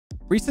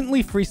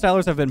Recently,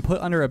 Freestylers have been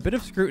put under a bit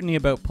of scrutiny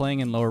about playing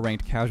in lower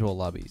ranked casual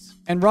lobbies,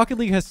 and Rocket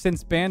League has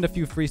since banned a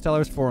few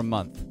Freestylers for a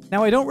month.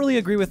 Now, I don't really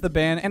agree with the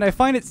ban, and I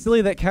find it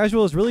silly that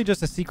casual is really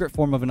just a secret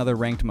form of another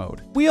ranked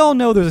mode. We all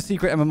know there's a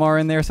secret MMR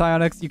in there,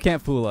 Psionics, you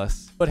can't fool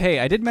us. But hey,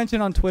 I did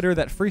mention on Twitter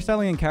that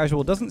freestyling in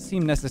casual doesn't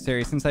seem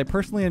necessary since I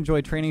personally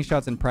enjoy training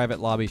shots and private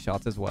lobby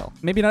shots as well.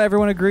 Maybe not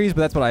everyone agrees,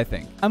 but that's what I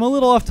think. I'm a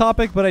little off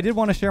topic, but I did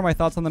want to share my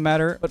thoughts on the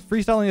matter, but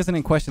freestyling isn't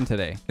in question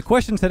today. The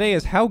question today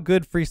is how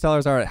good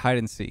freestylers are at hide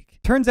and seek.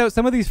 Turns out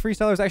some of these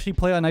freestylers actually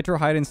play on Nitro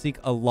hide and seek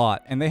a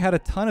lot, and they had a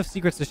ton of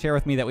secrets to share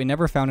with me that we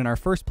never found in our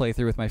first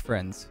playthrough with my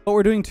friends. But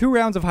we're doing 2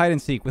 rounds of hide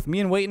and seek, with me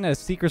and Waitin as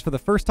seekers for the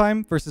first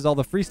time versus all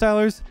the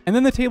freestylers, and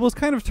then the tables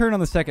kind of turn on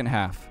the second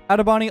half.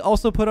 Adabani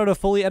also put out a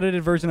fully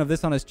edited version of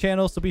this on his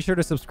channel, so be sure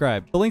to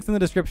subscribe. The link's in the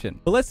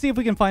description. But let's see if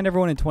we can find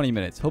everyone in 20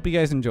 minutes. Hope you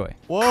guys enjoy.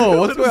 Whoa,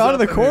 what's going on in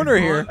the corner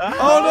here?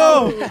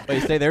 Oh no!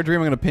 Wait, stay there,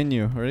 Dream. I'm gonna pin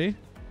you. Ready?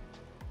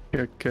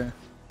 Okay.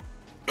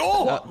 Wait,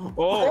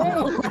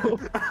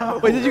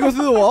 did you go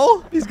through the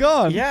wall? He's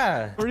gone.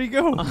 Yeah. Where'd he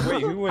go?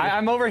 Wait,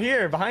 I'm over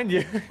here behind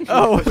you.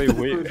 Oh, Wait,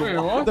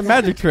 what? The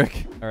magic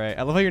trick. All right,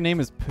 I love how your name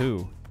is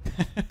Pooh.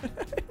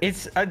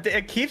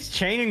 It keeps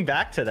chaining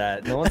back to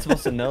that. No one's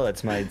supposed to know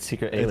that's my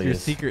secret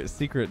alias. It's your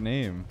secret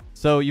name.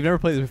 So you've never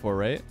played this before,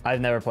 right?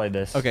 I've never played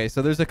this. Okay,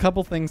 so there's a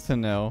couple things to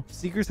know.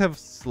 Seekers have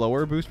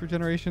slower boost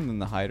regeneration than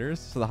the hiders.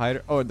 So the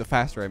hider, oh, the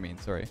faster, I mean,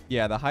 sorry.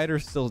 Yeah, the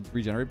hiders still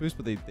regenerate boost,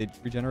 but they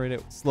regenerate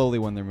it slowly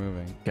when they're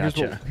moving.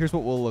 Gotcha. Here's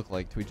what we'll look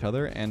like to each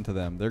other and to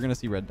them. They're gonna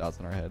see red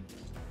dots on our head.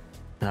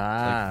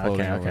 Ah, Like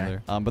okay. over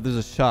there. But there's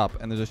a shop,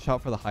 and there's a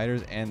shop for the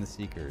hiders and the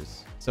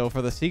seekers. So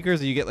for the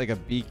seekers, you get like a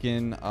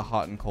beacon, a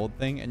hot and cold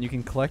thing, and you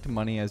can collect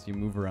money as you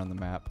move around the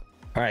map.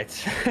 All right.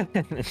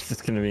 This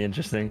is gonna be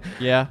interesting.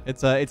 Yeah,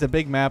 it's a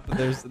big map.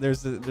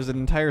 There's an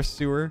entire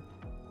sewer.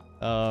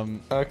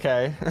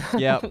 Okay.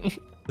 Yeah,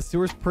 the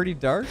sewer's pretty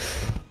dark,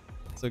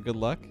 so good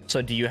luck.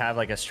 So do you have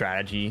like a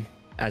strategy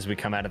as we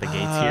come out of the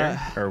gates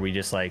here, or are we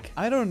just like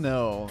I don't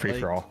know, free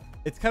for all?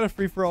 It's kind of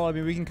free for all. I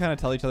mean, we can kind of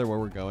tell each other where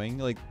we're going.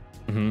 Like,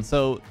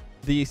 so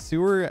the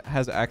sewer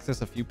has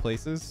access a few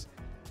places.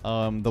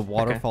 The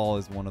waterfall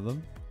is one of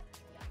them.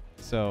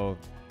 So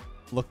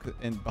look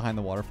in behind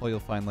the waterfall, you'll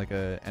find like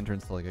a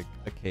entrance to like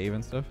a cave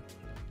and stuff.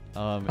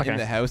 In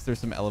the house, there's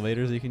some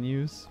elevators you can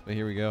use. But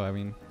here we go. I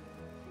mean,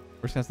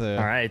 we're just gonna have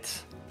to all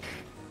right,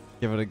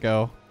 give it a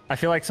go. I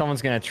feel like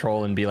someone's gonna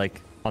troll and be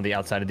like on the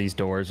outside of these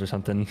doors or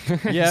something.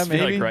 Yeah, just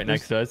maybe be, like, right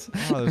next to us.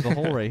 Oh, there's a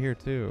hole right here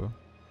too,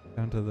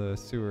 down to the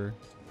sewer.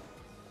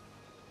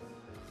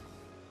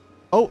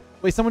 Oh,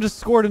 wait, someone just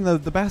scored in the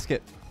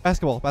basket.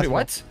 Basketball. Wait,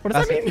 what? What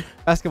does that mean?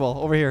 Basketball,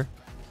 over here.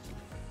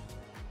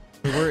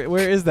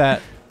 Where is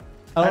that?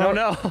 I don't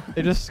know.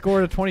 They just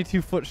scored a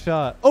 22-foot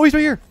shot. Oh, he's right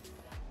here.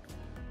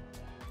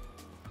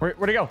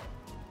 Where'd he go?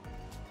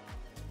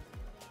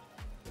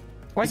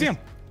 Oh, I see him.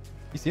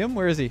 You see him?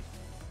 Where is he?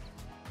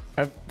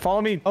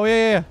 Follow me. Oh,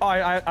 yeah. Oh,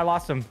 I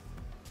lost him.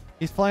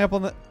 He's flying up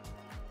on the...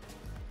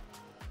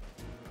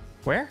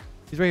 Where?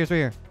 He's right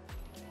here.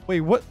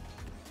 Wait, what?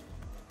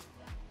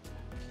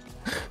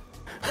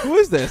 Who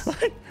is this?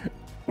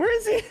 Where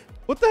is he?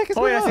 What the heck is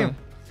going on? I see him.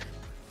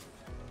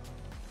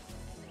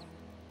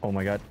 Oh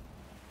my god.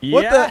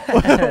 What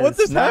the? What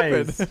just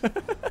nice.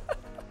 happened?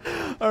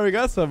 Oh, we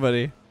got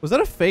somebody. Was that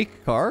a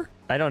fake car?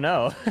 I don't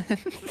know.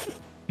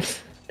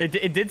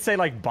 It did say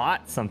like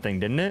bot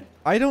something, didn't it?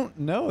 I don't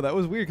know. That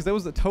was weird because that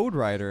was a Toad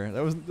Rider.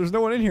 There's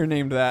no one in here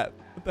named that.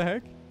 What the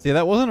heck? See,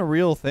 that wasn't a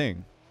real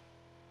thing.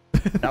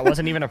 That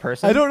wasn't even a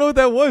person? I don't know what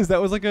that was.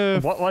 That was like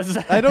a... What was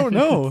that? I don't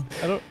know.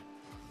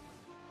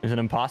 There's an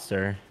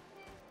imposter.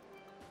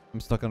 I'm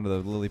stuck under the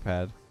lily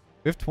pad.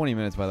 We have 20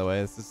 minutes, by the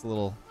way. It's just a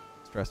little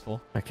stressful.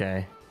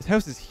 Okay. This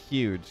house is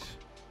huge.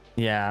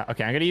 Yeah.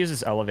 Okay, I'm gonna use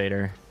this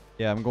elevator.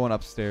 Yeah, I'm going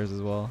upstairs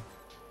as well.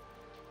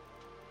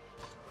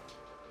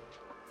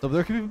 So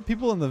there could be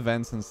people in the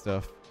vents and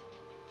stuff.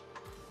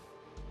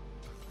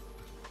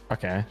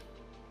 Okay.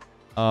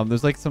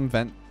 There's like some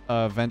vent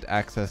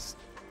access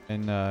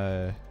in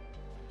the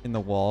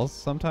walls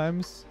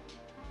sometimes.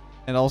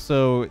 And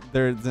also,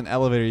 there's an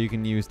elevator you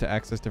can use to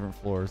access different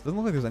floors. Doesn't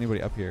look like there's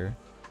anybody up here.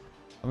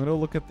 I'm gonna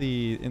look at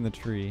in the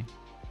tree.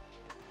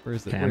 Where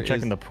is it? Okay, I'm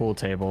checking the pool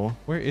table.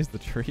 Where is the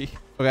tree?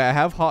 Okay, I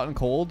have hot and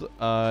cold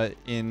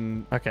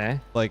in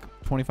like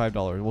 $25.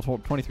 Well,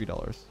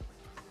 $23.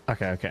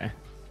 Okay.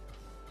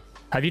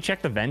 Have you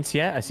checked the vents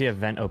yet? I see a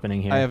vent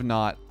opening here. I have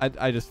not.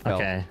 I just fell.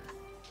 Okay.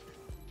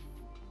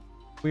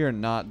 We are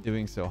not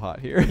doing so hot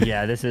here.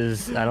 Yeah, this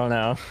is... I don't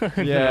know.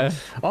 Yeah.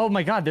 Oh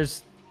my god,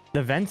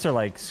 the vents are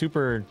like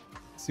super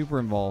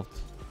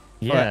involved.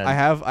 Yeah. Right, I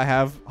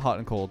have hot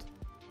and cold.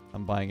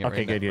 I'm buying it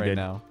right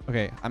now.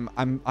 Okay,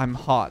 I'm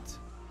hot.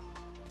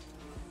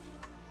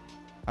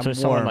 So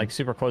there's someone like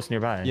super close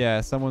nearby. Yeah,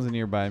 someone's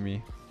nearby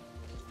me.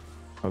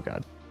 Oh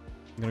god.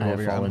 I'm gonna go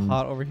over here. I'm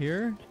hot over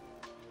here.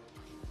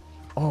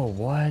 Oh,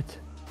 what?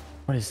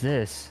 What is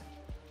this?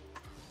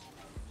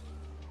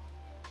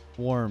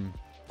 Warm.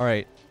 All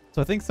right.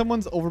 So I think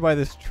someone's over by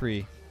this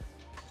tree.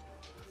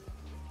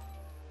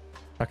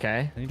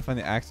 Okay. I need to find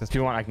the access. If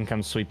you want, I can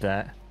come sweep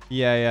that.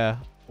 Yeah, yeah.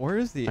 Where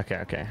is the? Okay,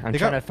 okay. I'm They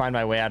trying got- to find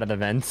my way out of the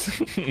vents.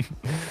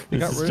 They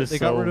got rid. They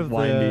got rid of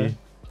windy. the.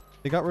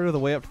 They got rid of the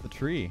way up to the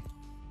tree.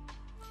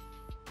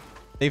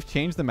 They've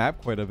changed the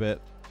map quite a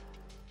bit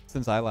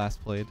since I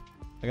last played.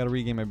 I gotta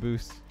regain my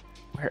boost.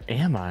 Where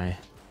am I?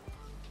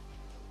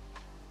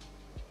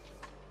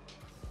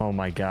 Oh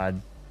my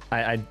god.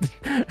 I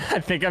I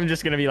think I'm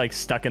just gonna be like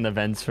stuck in the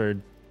vents for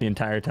the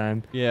entire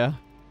time. Yeah.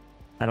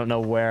 I don't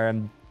know where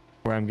I'm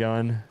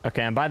going.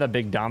 Okay, I'm by the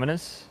big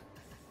Dominus.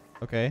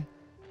 Okay.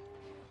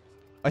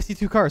 I see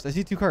 2 cars. I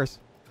see 2 cars.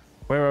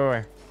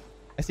 Where?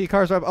 I see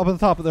cars right up on the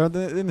top. They're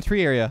in the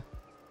tree area.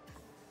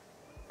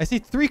 I see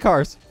 3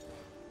 cars.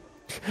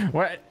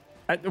 What?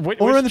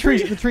 Over in the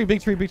tree. The tree.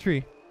 Big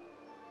tree.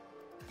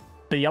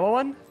 The yellow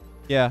one?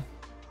 Yeah.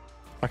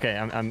 Okay,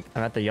 I'm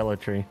at the yellow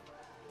tree.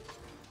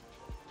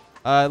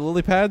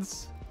 Lily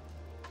pads.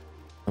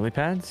 Lily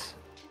pads?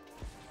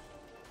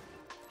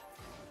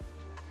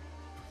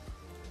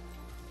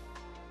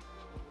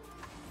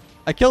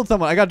 I killed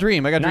someone. I got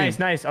dream.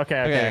 Nice.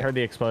 Okay. I heard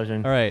the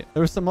explosion. All right.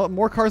 There was some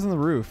more cars on the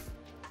roof.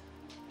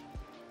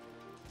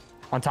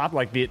 On top,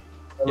 like the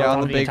Yeah,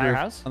 on the big entire roof.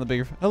 house? On the big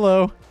roof.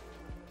 Hello.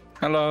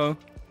 Hello.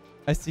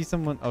 I see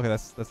someone. Okay,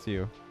 that's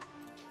you.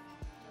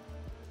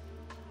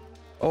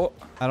 Oh,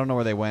 I don't know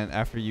where they went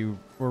after you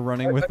were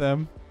running with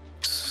them.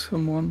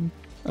 someone,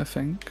 I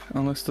think.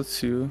 Unless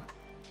that's you.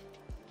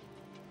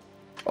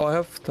 Oh, I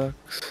have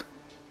tax.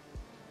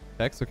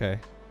 Dex, okay.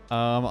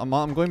 I'm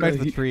going back to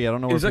the tree. I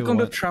don't know where He's like people on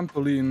the went.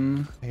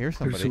 trampoline. I hear There's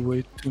somebody.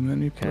 way too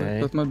many. But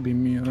Okay. that might be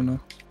me. I don't know.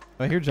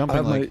 I hear I jumping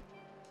have like.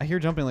 I hear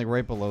jumping like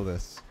right below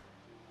this.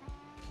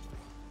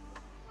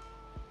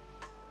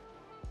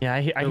 Yeah,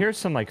 I hear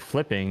some like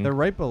flipping. They're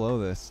right below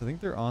this. I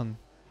think they're on.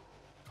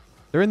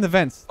 They're in the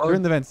vents. They're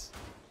in the vents.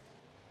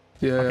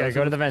 Yeah. Okay, yeah,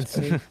 go to the vents.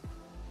 I don't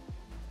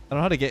know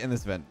how to get in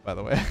this vent, by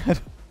the way.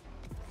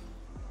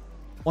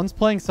 One's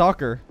playing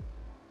soccer.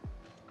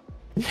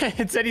 Yeah,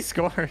 it said he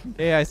scored.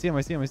 Yeah, I see him.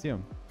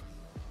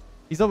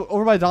 He's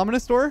over by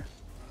Dominus door.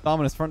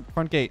 Dominus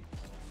front gate.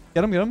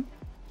 Get him.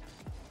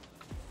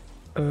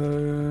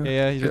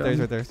 Yeah, he's right there. He's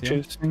right there. See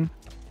him? Chasing.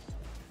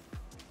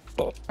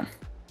 Oh.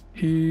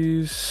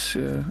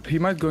 He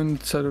might go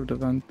inside of the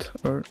vent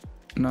or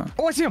no.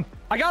 Oh, I see him.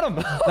 I got him.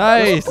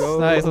 Nice, go.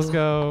 nice. Let's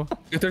go.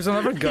 If there's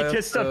another He guy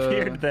just at,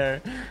 appeared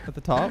there. At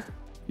the top.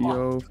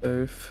 Yo,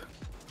 Faith.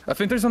 I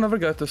think there's another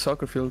guy at the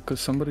soccer field because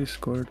somebody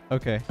scored.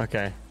 Okay.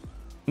 Okay.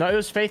 No, it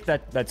was Faith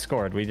that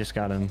scored. We just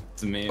got him.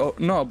 It's me. Oh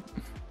no,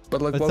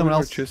 but like But while someone we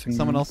were else. chasing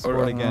Someone him, else or,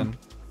 scored again.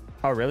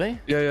 Oh, really?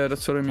 Yeah,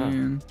 that's what I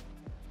mean.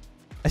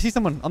 I see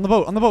someone on the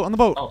boat. On the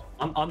boat. Oh,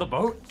 I'm on the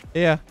boat?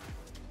 Yeah.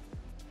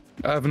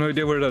 I have no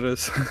idea where that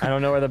is. I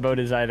don't know where the boat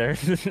is either.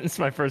 It's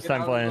my first Get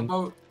time out of the playing.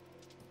 boat.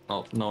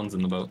 Oh, no one's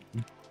in the boat.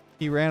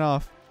 He ran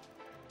off.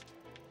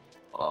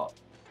 Oh,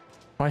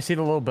 Oh, I see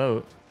the little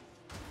boat.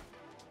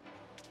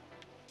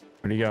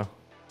 Where'd he go?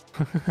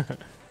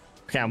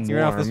 Okay, I'm He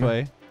warm. ran off this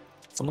way.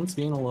 someone's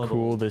being a little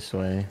Cool this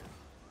way.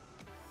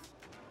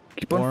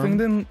 Keep on Warm.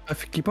 thinking.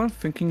 Keep on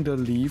thinking the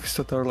leaves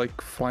that are like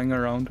flying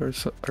around or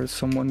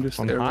someone just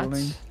On air hot?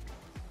 rolling.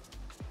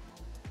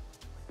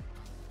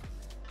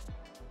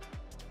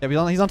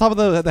 Yeah, he's on top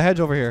of the hedge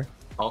over here.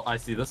 Oh, I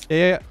see this.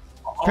 Yeah.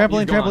 Oh,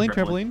 Trampoline, he's going on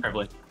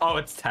trampoline. Oh,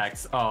 it's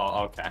Tex.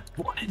 Oh, okay.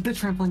 What? The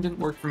trampoline didn't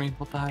work for me.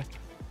 What the heck?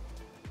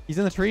 He's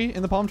in the tree,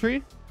 in the palm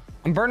tree.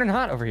 I'm burning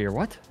hot over here.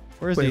 What?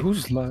 Where is Wait, he?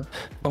 who's left?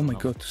 Oh my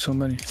god, so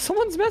many.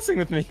 Someone's messing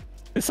with me.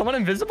 Is someone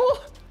invisible?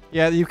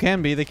 Yeah, you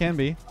can be. They can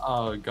be.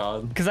 Oh,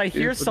 God. Because I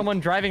hear but-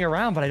 someone driving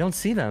around, but I don't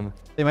see them.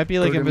 They might be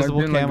like Or they might invisible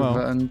be in, like, camo.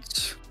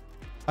 vents.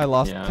 I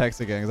lost Yeah. text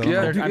again. 'Cause I don't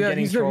Yeah, know. I'm getting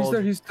he's there.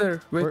 trolled. He's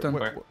there. Wait, Where- then.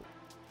 where-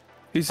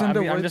 He's in I'm, the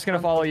I'm white just gonna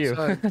vent follow you.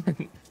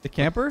 outside. The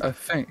camper? I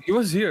think he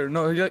was here.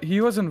 No,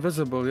 he was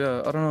invisible.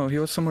 Yeah, I don't know. He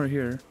was somewhere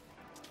here.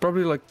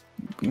 Probably like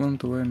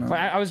went away now. Wait,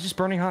 I was just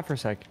burning hot for a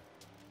sec.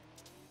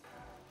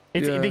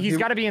 It's, Yeah, he's he-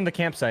 got to be in the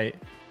campsite.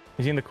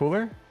 Is he in the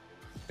cooler?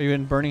 Are you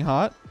in burning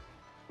hot?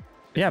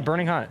 Yeah,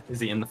 burning hot. Is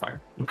he in the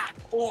fire?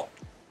 Oh,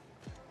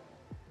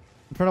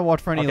 I'm trying to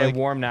watch for any Okay, like.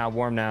 warm now.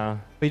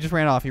 But he just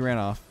ran off. He ran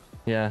off.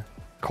 Yeah,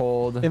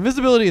 cold.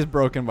 Invisibility is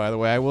broken, by the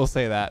way. I will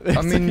say that.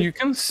 I mean, you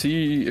can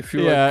see if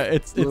you yeah, like,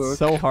 it's look,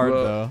 so hard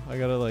but- though. I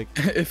gotta like.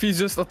 if he's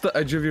just at the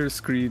edge of your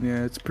screen,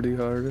 yeah, it's pretty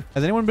hard.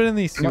 Has anyone been in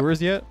these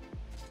sewers yet?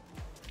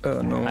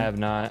 No. I have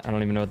not. I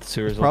don't even know what the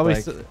sewers Probably.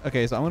 look like.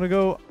 Okay, so I'm gonna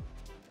go.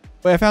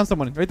 Wait, I found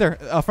someone right there.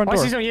 Front Oh, I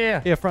door. see some.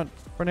 Yeah. Yeah, front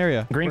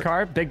area. Green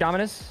car, big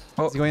Dominus.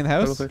 Oh, Is he going in the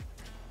house? okay.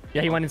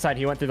 Yeah, he went inside.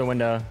 He went through the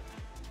window.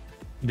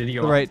 did he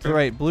To go the right, to the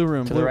right. Blue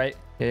room. To blue, the right.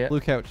 Yeah. Blue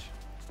couch.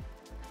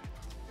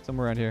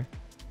 Somewhere around here.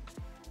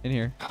 In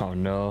here. Oh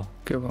no.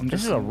 Okay, well, I'm This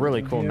just is a really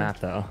over cool here. map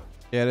though.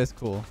 Yeah, it is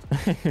cool.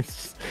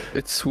 It's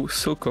It's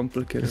so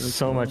complicated. there's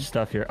so much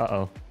stuff here. Uh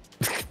oh.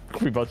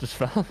 We both just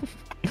fell.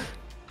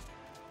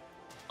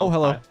 Oh,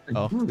 hello.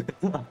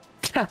 Oh.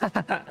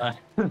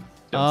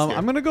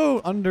 I'm gonna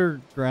go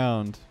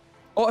underground.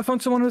 Oh, I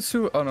found someone with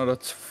suit. Oh no,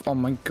 that's. Oh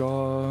my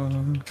god.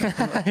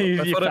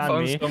 you I thought I found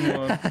found me.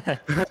 someone.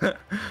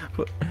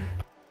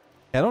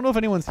 I don't know if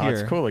anyone's Oh, here.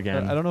 it's cool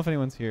again. I don't know if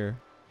anyone's here.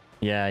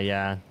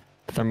 Yeah.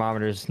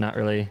 Thermometer's not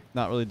really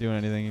doing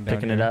anything. down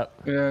picking here. it up.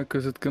 Yeah,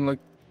 because it can like,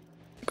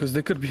 because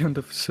they could be on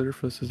the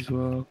surface as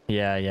well.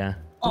 Yeah, yeah.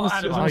 Oh,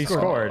 Oh, he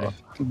scored.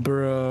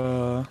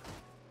 Bruh.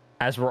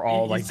 As we're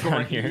all like He's down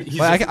scoring- here. he's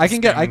Well, I, just I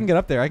can get scamming.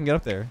 up there. I can get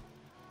up there.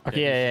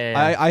 Okay,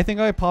 yeah. I think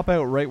I pop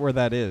out right where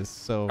that is.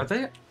 So Are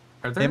they?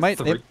 Are They there might-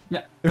 three? they-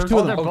 Yeah. there's two Oh,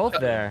 of they're them. both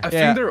there. I Yeah.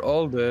 think they're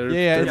all there.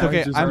 yeah, it's Their okay.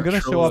 pages I'm aren't gonna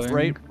show up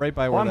trolling. right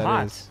by Well, where I'm that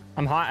hot. is.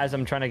 I'm hot as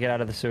I'm trying to get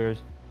out of the sewers.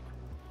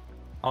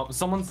 Oh,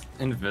 someo's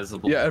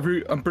invisible. Yeah,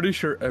 I'm pretty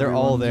sure They're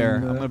all everyone's there.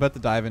 in I'm about to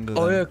dive into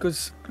them. Oh yeah,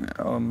 cause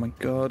oh my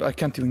god, I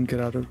can't even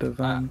get out of the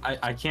van.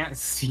 I can't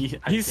see.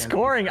 He's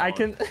scoring. I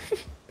can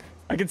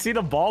I can see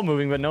the ball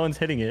moving, but no one's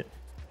hitting it.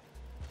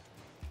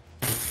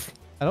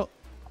 I don't.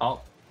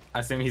 Oh,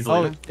 I see him. He's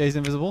Oh, leaving. yeah, he's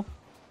invisible.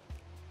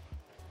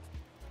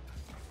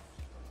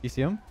 You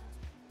see him?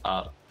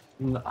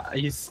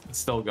 He's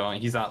still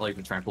going. He's at like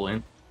the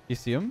trampoline. You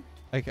see him?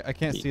 I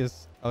can't see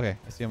his. Okay,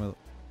 I see him.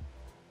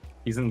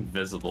 He's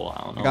invisible.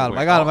 I don't know. I got him.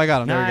 where- I got him. I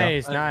got him. There we go.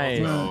 Nice, nice.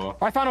 Oh.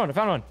 Oh, I found one. I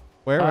found one.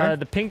 Where?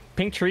 The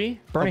pink tree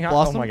burning hot.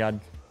 blossom? Oh my god.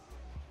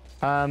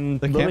 The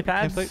Lily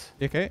campsite? pads.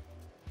 You okay?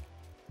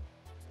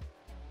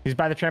 He's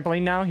by the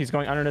trampoline now. He's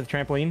going under the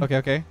trampoline. Okay.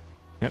 Okay.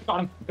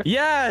 Got him.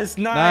 Yes,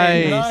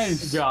 nice.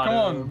 Nice. Got Come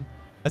him. on.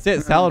 That's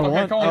it. Salad Okay,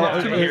 one. come on, Oh, yeah,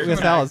 okay, two minutes, it's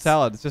two salad. minutes.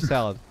 Salad. It's just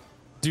salad.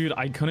 Dude,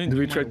 I couldn't. Did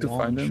we do try my to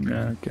find launch, him? Yeah,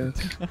 man. I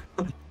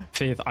guess.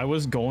 Faith, I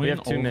was going We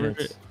have 2 over.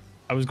 minutes.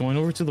 I was going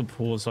over to the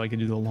pool so I could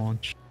do the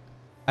launch.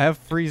 I have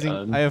freezing.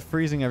 Done. I have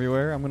freezing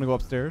everywhere. I'm gonna go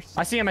upstairs.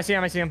 I see him. I see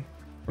him. I see him.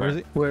 Where is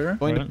he? Where?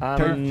 Going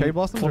to cherry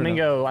blossoms? or no?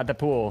 Flamingo at the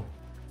pool.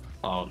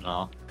 Oh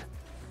no.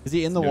 Is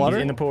he in the He's water?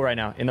 He's in the pool right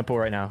now. In the pool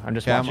right now. I'm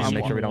just Okay, watching to I'm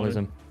make sure we don't on lose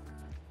him.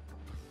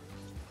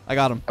 I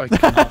got him. I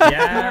can't.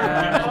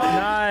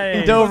 Yeah. He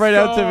Nice. dove right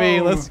out to go. me.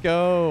 Let's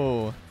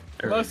go.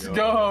 There we Let's go.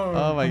 go.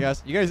 Oh my gosh,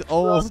 you guys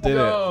almost did it.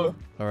 go.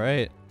 All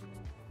right.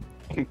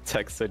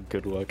 Tex said,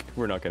 "Good luck.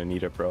 We're not gonna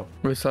need it, bro."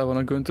 Wait, so I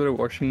wanna go into the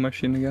washing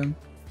machine again.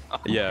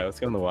 Yeah, let's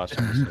go in the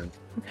washing machine.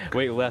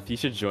 Wait, Leth, you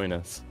should join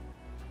us.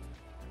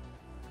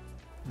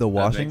 The That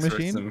washing makes for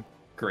machine? some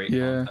Great.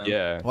 Yeah. content.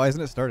 Yeah, Why isn't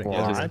it starting?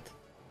 Yeah, just- What?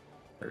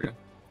 There we go.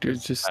 Dude,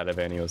 it's just out of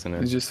any, wasn't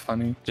it's it? just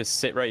funny. Just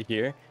sit right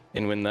here,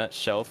 and when that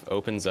shelf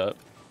opens up,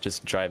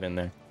 just drive in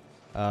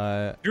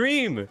there.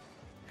 Dream!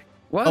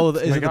 What? Oh,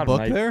 is my it the God, book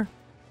Mike. there?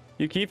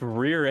 You keep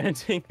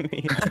rear-ending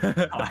me.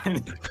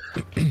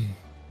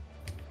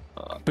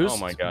 Boost, oh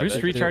my god. Boost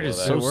that recharge did is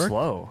all so Did it work?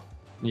 slow.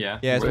 Yeah.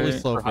 Yeah, it's Wait, really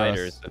slow For for us.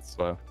 hiders, it's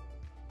slow.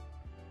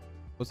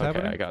 What's Okay,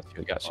 happening? I got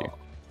you. I got you. Oh.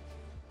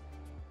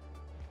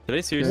 Did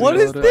I seriously? What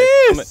Yeah, is yeah.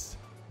 this?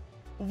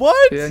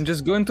 What? Yeah, and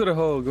just go into the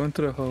hole. Go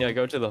into the hole. Yeah,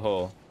 go to the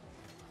hole.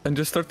 And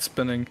just start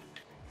spinning.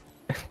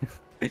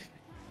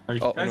 Are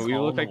you Oh, guys and we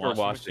all look in the like we're washing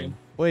washing. machine?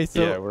 Wait,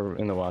 so Yeah, we're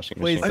in the washing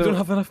Wait, machine. I don't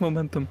have enough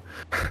momentum.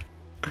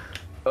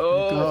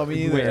 Oh, me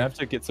Wait, I either. have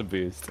to get some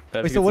boost. I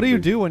have Wait, to so get what some do you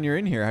boost. do when you're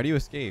in here? How do you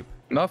escape?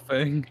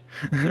 Nothing.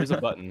 There's a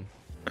button.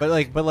 But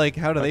like,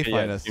 how do they Okay,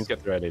 find yeah, us? James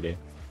got the right idea.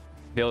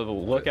 They'll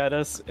look at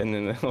us and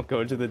then they'll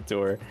go to the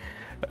door.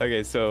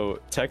 Okay, so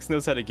Tex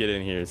knows how to get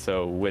in here.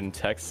 So when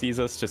Tex sees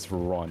us, just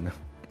run.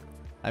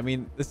 I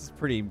mean, this is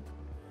pretty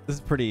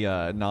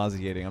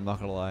nauseating. I'm not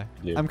gonna lie.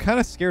 Yeah. I'm kind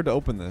of scared to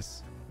open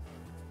this.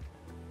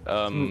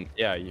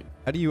 Yeah.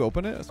 How do you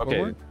open it? A Okay,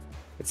 scoreboard?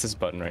 it's this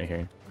button right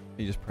here.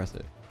 You just press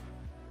it.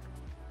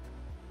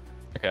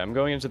 Okay, I'm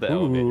going into the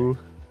elevator.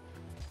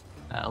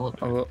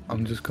 Elevator. Oh, well,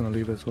 I'm just gonna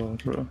leave as well,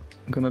 bro.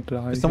 I'm gonna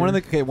die. There's someone in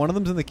here. the okay. One of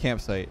them's in the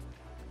campsite,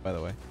 by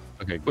the way.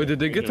 Okay. Wait, did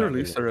they good. get You're not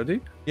released really-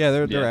 already? Yeah,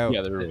 they're out.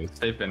 Yeah, they're released.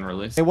 They've been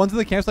released. Hey, one's in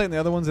the campsite and the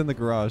other one's in the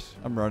garage.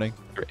 I'm running.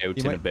 They're out You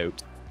and might-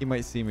 about. He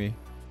might see me.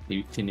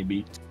 You tinny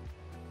beat.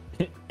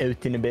 Out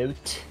and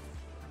about.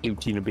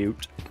 Out and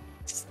about.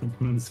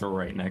 It's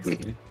right next to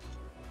me.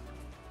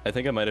 I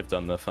think I might have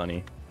done the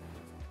funny.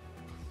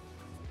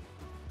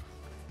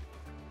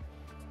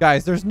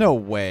 Guys, there's no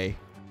way.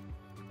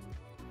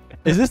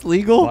 Is this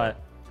legal? What?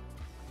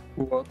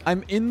 What?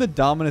 I'm in the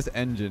Dominus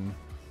engine.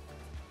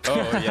 Oh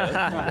yeah,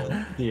 that's,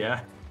 cool. Yeah.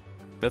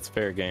 That's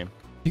fair game.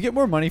 You get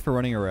more money for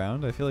running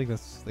around. I feel like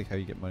that's like how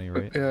you get money,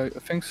 right? Yeah, I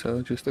think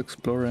so. Just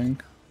exploring.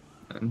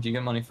 Do you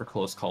get money for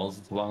close calls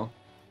as well?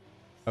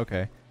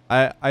 Okay.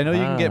 I know you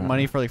can get Ah.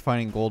 money for like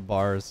finding gold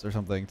bars or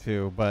something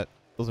too, but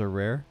those are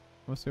rare,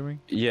 I'm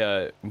assuming.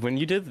 Yeah, when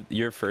you did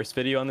your first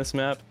video on this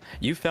map,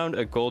 you found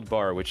a gold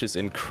bar, which is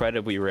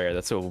incredibly rare.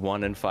 That's a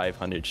 1 in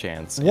 500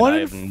 chance. and One I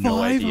in have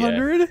no idea.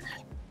 500?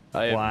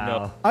 I have Wow.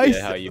 no I idea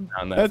s- how you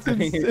found that. That's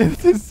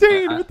it's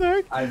insane. What the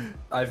heck?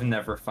 I've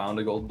never found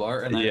a gold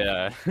bar, and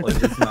Yeah. I've played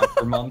this map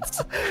for months.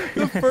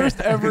 The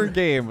first ever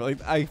game.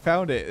 Like I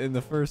found it in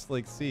the first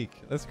like seek.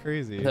 That's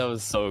crazy. That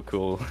was so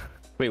cool.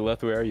 Wait,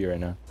 Leth, where are you right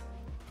now?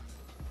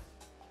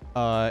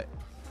 I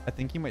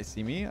think you might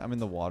see me. I'm in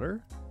the water.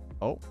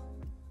 Oh.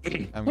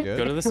 I'm good.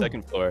 Go to the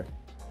second floor.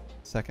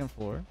 Second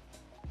floor.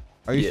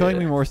 Are you showing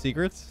me Yeah. more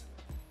secrets?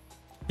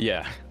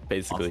 Yeah,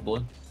 basically.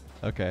 Possibly.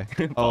 Okay.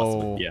 Possibly,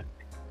 Oh. Yeah.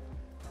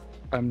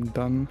 I'm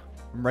done.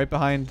 I'm right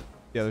behind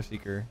the other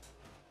seeker.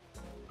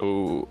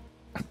 Oh,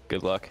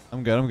 good luck.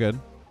 I'm good. I'm good.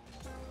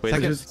 Wait,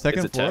 Second- is it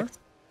second floor? Tex?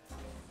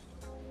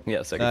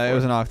 Yeah, second It floor.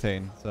 was an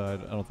octane, so I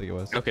don't think it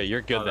was. Okay,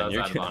 you're good Oh, then. that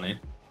You're was good. Bonnie.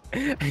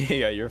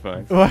 Yeah, you're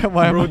fine. Why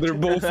am Bro, I... they're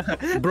both.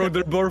 Second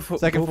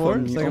both floor?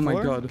 on me. Second Oh my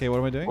floor? god. Okay, what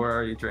am I doing? Where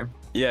are you, Dream?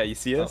 Yeah, you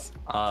see us?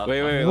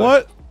 Wait.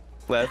 What?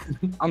 Left.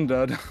 I'm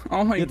dead.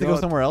 Oh my You have to god. go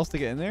somewhere else to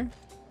get in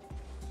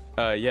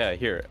there? Yeah,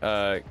 here.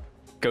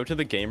 Go to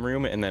the game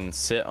room and then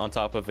sit on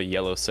top of a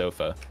yellow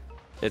sofa.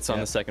 It's on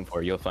Yeah. the second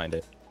floor. You'll find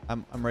it.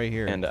 I'm right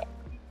here. And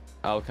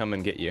I'll come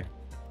and get you.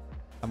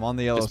 I'm on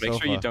the yellow Just make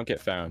sofa. sure you don't get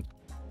found.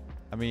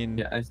 I mean,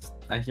 Yeah,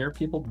 I hear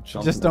people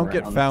jumping just don't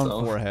get around, found,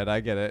 so- forehead. I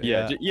get it.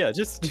 Yeah,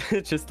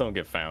 just don't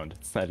get found.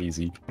 It's not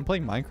easy. I'm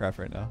playing Minecraft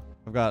right now.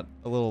 I've got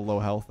a little low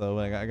health though.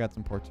 I got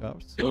some pork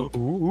chops. I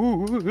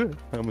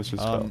almost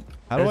just fell.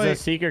 How do There's I? a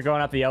seeker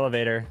going up the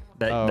elevator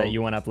that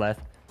you went up,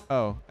 Leth.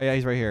 Oh, yeah,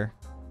 he's right here.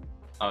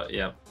 Oh,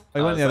 yeah. Oh,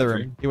 he went in the is other that room.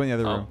 Dream? He went in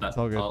the other Oh, room. that- It's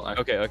all good. oh,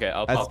 Okay,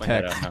 I'll That's pop my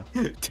head tech. out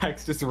now.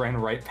 Text just ran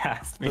right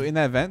past me. So in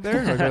that vent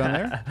there? Do I go down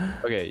there?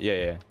 Okay,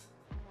 yeah.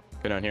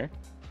 Go down here.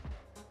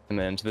 And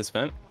then into this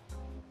vent.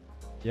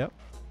 Yep.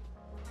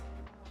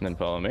 And then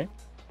follow me.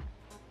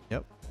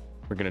 Yep.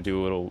 We're gonna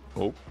do a little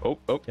oh.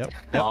 Yep.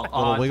 Oh, A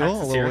little wiggle. A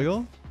Tex is little here.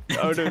 wiggle.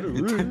 Oh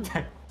no.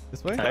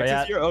 This way. Oh, Tex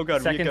yeah. is here. Oh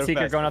god, we Second gotta seeker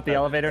fast, going up the fast.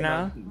 elevator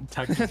now.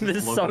 Text This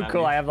is looking so at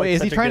cool. me. I have like Wait,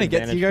 is he such a trying to good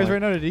get to you vantage guys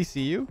point. right now? Did he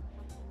see you?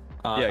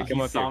 Yeah, come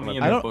he up saw here, me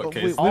come in up the here.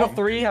 bookcase. All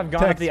three have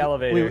gone up the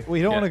elevator.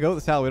 We don't want to go.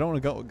 Sal, we don't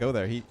want to go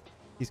there. He's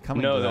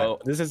coming. to No,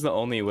 that. this is the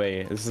only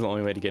way. This is the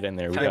only way to get in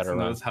there. We Tex gotta run.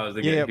 knows how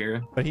to Yeah, get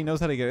here. but he knows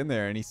how to get in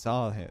there, and he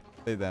saw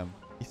them.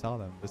 He saw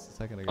them just a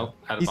second ago.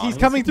 Oh, He's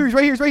coming through. He's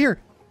right here. He's right here.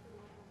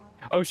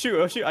 Oh shoot!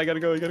 I gotta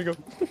go.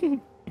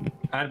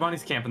 Ad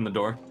Bonnie's camping the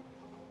door.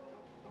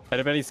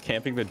 Anybody's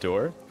camping the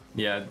door?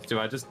 Yeah, do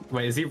I just...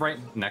 Wait, is he right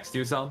next to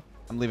you, Sal?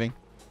 I'm leaving.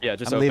 Yeah,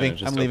 just I'm open leaving. it.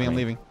 Just I'm leaving. open I'm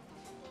it. leaving.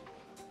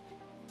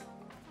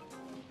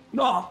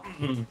 No!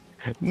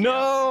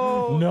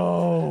 No.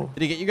 No.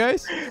 Did he get you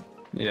guys?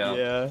 Yeah.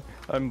 Yeah.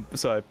 I'm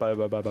sorry.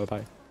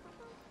 Bye.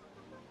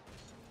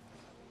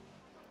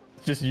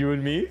 Just you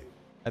and me?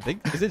 I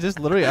think. Is it just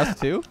literally us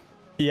two?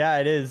 Yeah,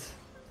 it is.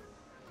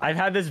 I've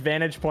had this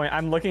vantage point.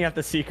 I'm looking at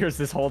the seekers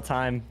this whole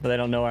time, but they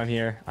don't know I'm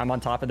here. I'm on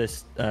top of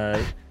this.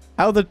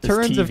 How the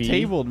turns have TV.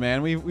 tabled,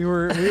 man.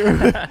 We're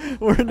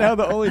now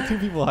the only two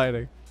people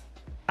hiding.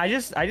 I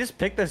just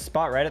picked this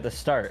spot right at the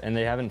start, and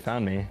they haven't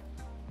found me.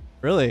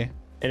 Really?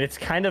 And it's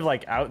kind of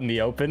like out in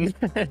the open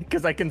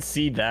because I can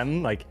see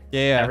them, like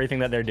Yeah. everything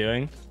that they're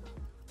doing.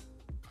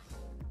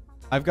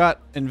 I've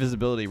got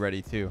invisibility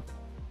ready too.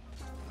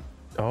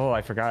 Oh,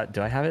 I forgot.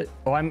 Do I have it?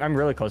 Oh, I'm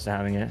really close to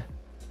having it.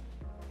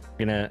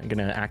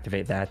 Gonna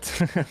activate that.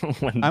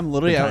 When I'm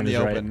literally out in time the is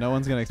open. right. No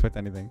one's gonna expect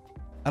anything.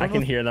 I don't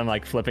can know hear them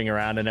like flipping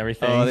around and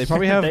everything. Oh, they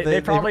probably have- they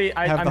they probably.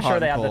 have I'm the hot sure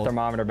they and have the cold.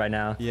 thermometer by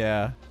now.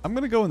 Yeah. I'm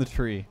gonna go in the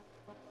tree.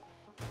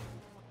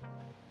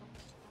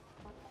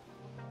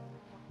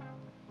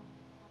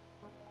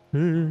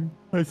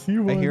 I see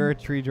one. I hear a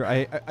tree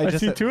drive. I just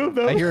see said- two of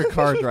them. I hear a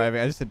car driving.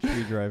 I just said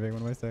tree driving.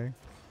 What am I saying?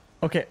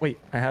 Okay, wait.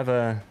 I have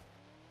a.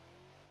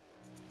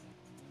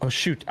 Oh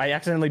shoot! I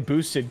accidentally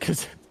boosted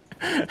because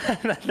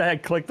I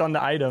clicked on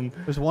the item.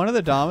 There's one of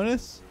the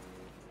Dominus.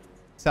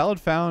 Salad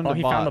found Oh, a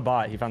he bot. found the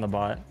bot. He found the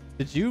bot.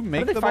 Did you How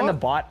make did they the find bot? the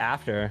bot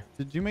after?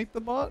 Did you make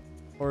the bot?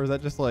 Or is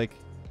that just like...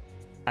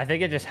 I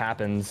think it just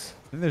happens.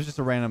 I think there's just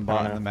a random I bot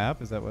don't in know. the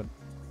map. Is that what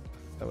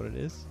it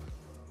is?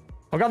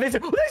 Oh god, they see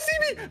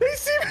me! They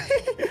see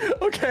me!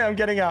 Okay, I'm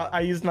getting out.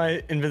 I used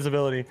my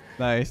invisibility.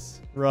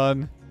 Nice.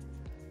 Run.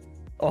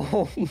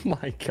 Oh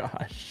my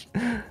gosh.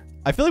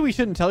 I feel like we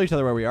shouldn't tell each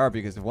other where we are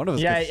because if one of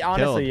us Yeah, gets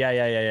honestly, killed,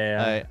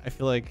 yeah. I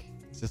feel like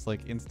it's just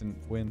like instant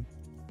win.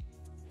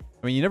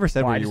 I mean, you never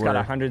said Oh, where I you just were. got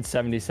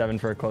 177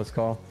 for a close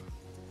call.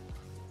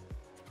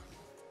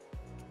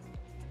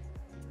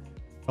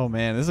 Oh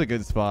man, this is a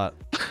good spot.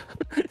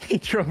 He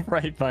drove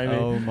right by me.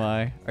 Oh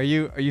my. Are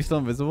you still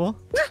invisible?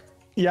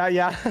 Yeah.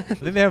 I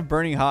think they have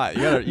burning hot.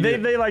 You gotta,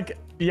 They like,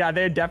 yeah,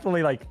 they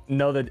definitely like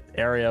know the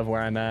area of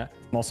where I'm at.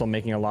 I'm also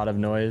making a lot of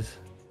noise.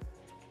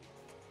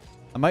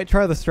 I might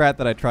try the strat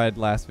that I tried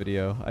last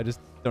video. I just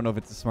don't know if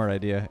it's a smart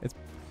idea. It's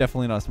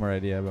definitely not a smart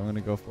idea, but I'm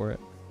gonna go for it.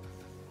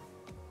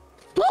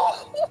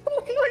 Oh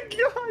my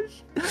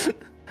gosh.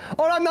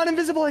 Oh, I'm not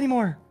invisible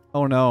anymore.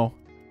 Oh no.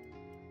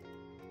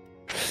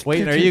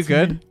 Wait, They're are you chasing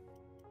good? me.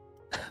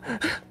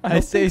 I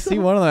don't see think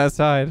so. one on that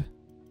side.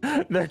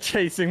 They're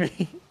chasing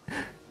me.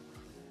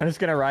 I'm just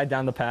gonna ride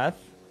down the path.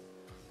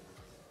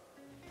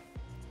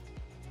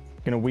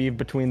 Gonna weave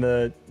between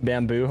the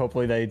bamboo.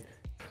 Hopefully they...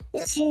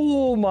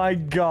 Oh my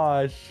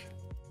gosh.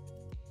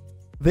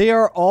 They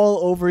are all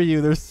over you.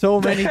 There's so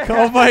many.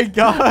 Oh my I'm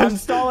gosh.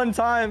 stalling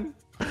time.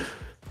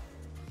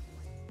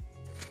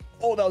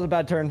 Oh, that was a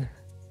bad turn.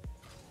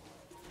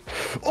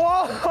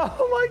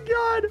 Oh my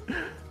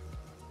god.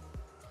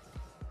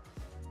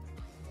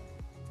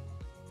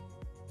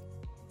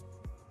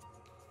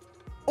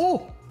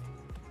 Oh,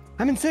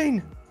 I'm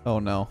insane. Oh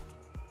no.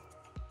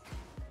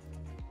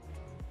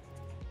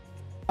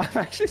 I'm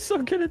actually so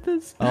good at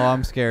this. Oh,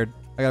 I'm scared.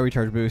 I gotta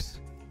recharge boost.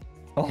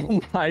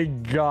 Oh my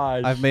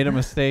gosh. I've made a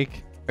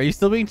mistake. Are you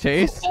still being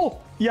chased? Oh,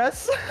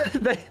 yes.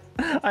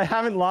 I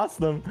haven't lost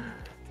them.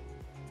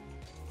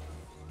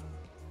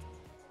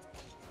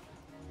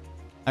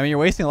 I mean, you're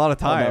wasting a lot of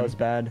Oh, that time. was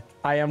bad.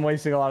 I am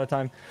wasting a lot of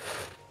time.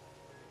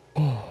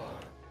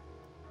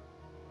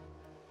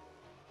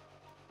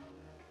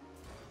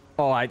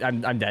 Oh,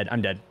 I'm dead.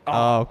 I'm dead.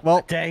 Oh,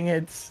 well, Dang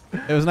it.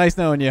 it was nice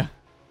knowing you.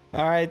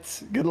 All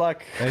right. Good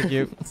luck. Thank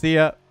you. See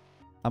ya.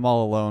 I'm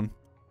all alone.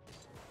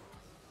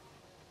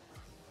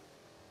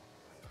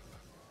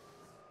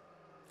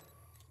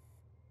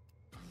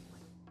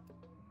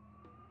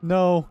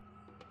 No.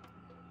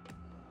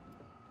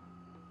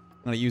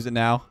 I'm gonna use it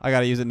now. I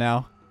gotta use it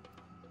now.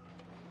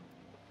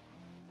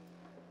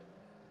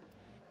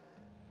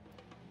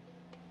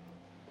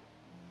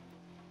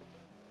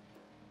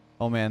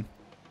 Oh man.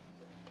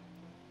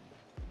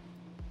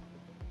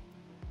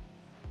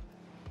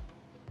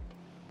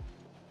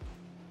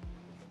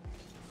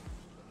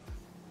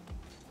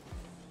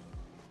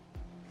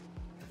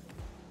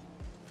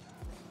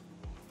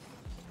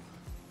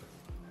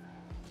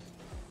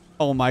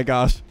 Oh my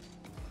gosh.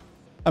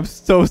 I'm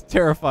so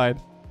terrified.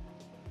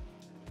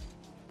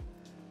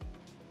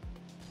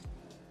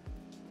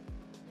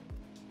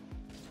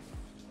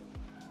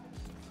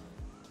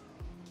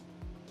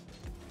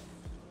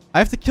 I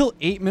have to kill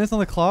 8 minutes on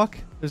the clock?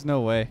 There's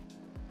no way.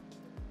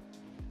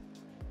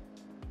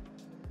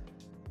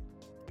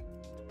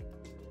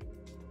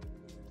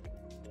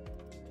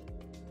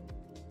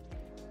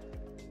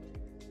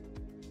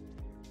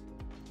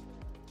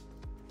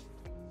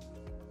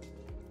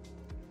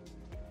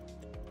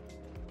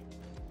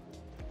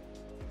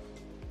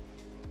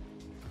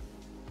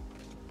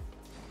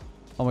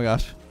 Oh my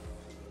gosh.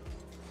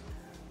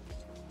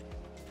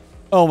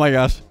 Oh my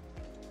gosh.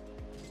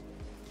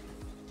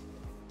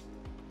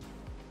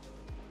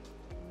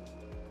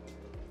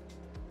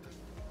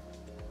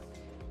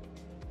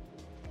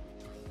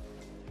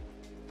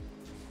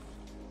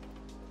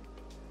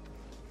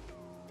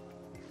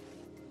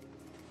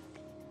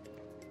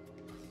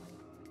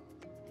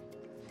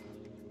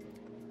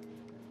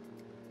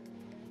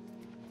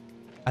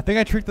 I think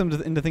I tricked them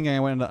into thinking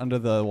I went under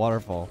the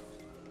waterfall.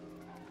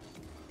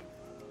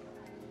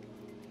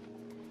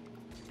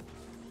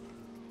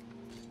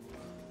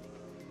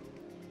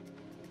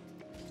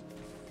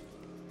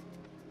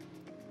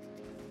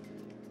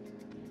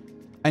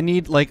 I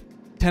need like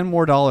 $10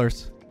 more.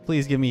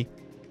 Please give me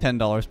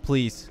 $10,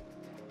 please.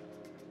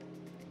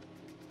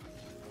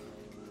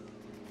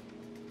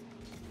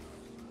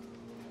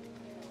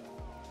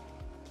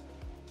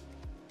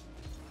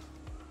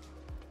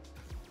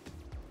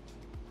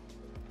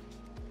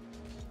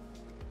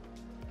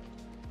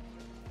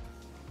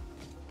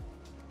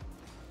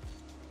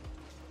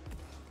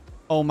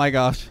 Oh my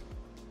gosh.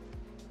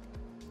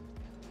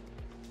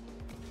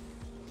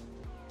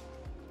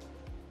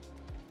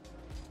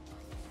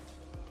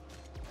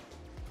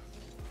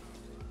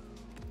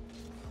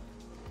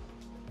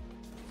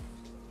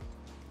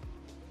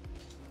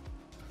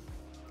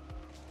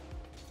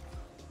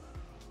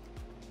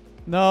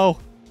 No.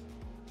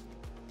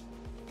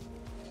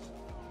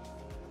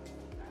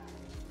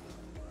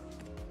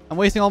 I'm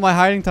wasting all my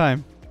hiding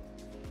time.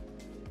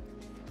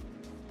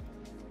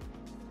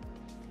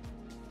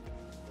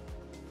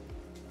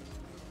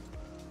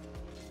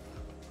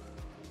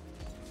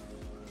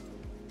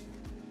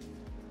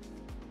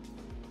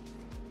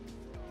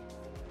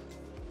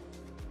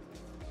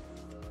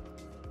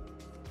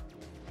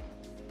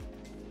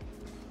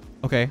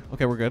 Okay,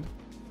 okay, we're good.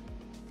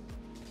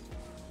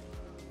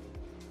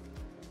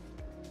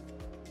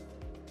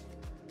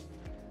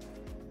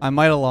 I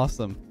might have lost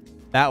them.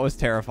 That was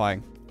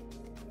terrifying.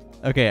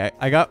 Okay,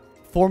 I got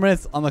 4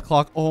 minutes on the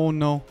clock. Oh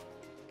no.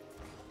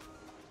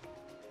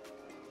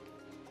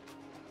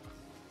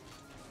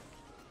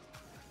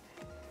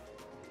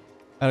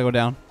 Gotta go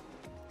down.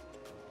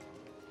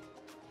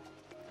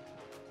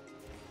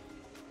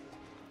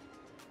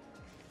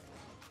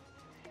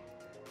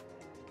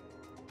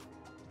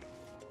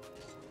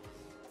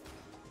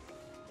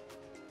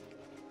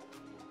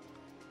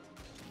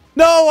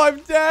 No, I'm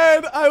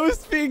dead. I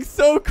was being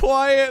so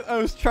quiet. I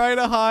was trying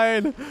to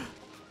hide.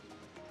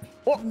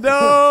 No.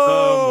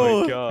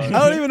 Oh my god. I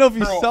don't even know if you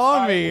Bro,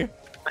 saw me.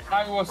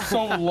 I was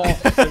so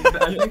lost. I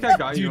think I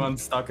got you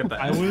unstuck at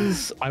the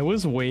end. I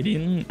was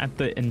waiting at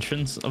the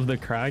entrance of the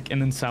crack,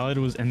 and then Salad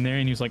was in there,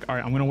 and he was like, "All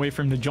right, I'm gonna wait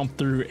for him to jump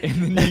through,"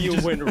 and then You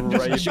just, went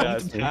right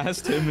jumped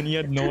past him, and he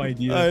had no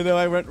idea. I know.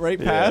 I went right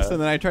past, Yeah.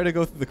 and then I tried to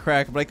go through the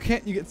crack, but I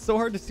can't. You get so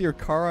hard to see your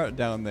car out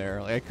down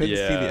there. Like I couldn't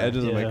see the Yeah,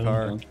 edges of my yeah.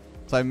 car,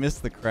 so I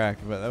missed the crack.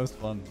 But that was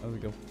fun. That was a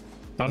good.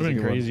 That would have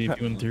been crazy if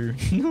you went through.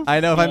 I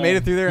know if I made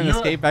it through there and You know-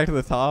 escaped back to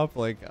the top,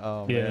 like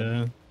oh man,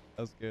 Yeah,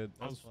 that was good.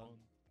 that was fun.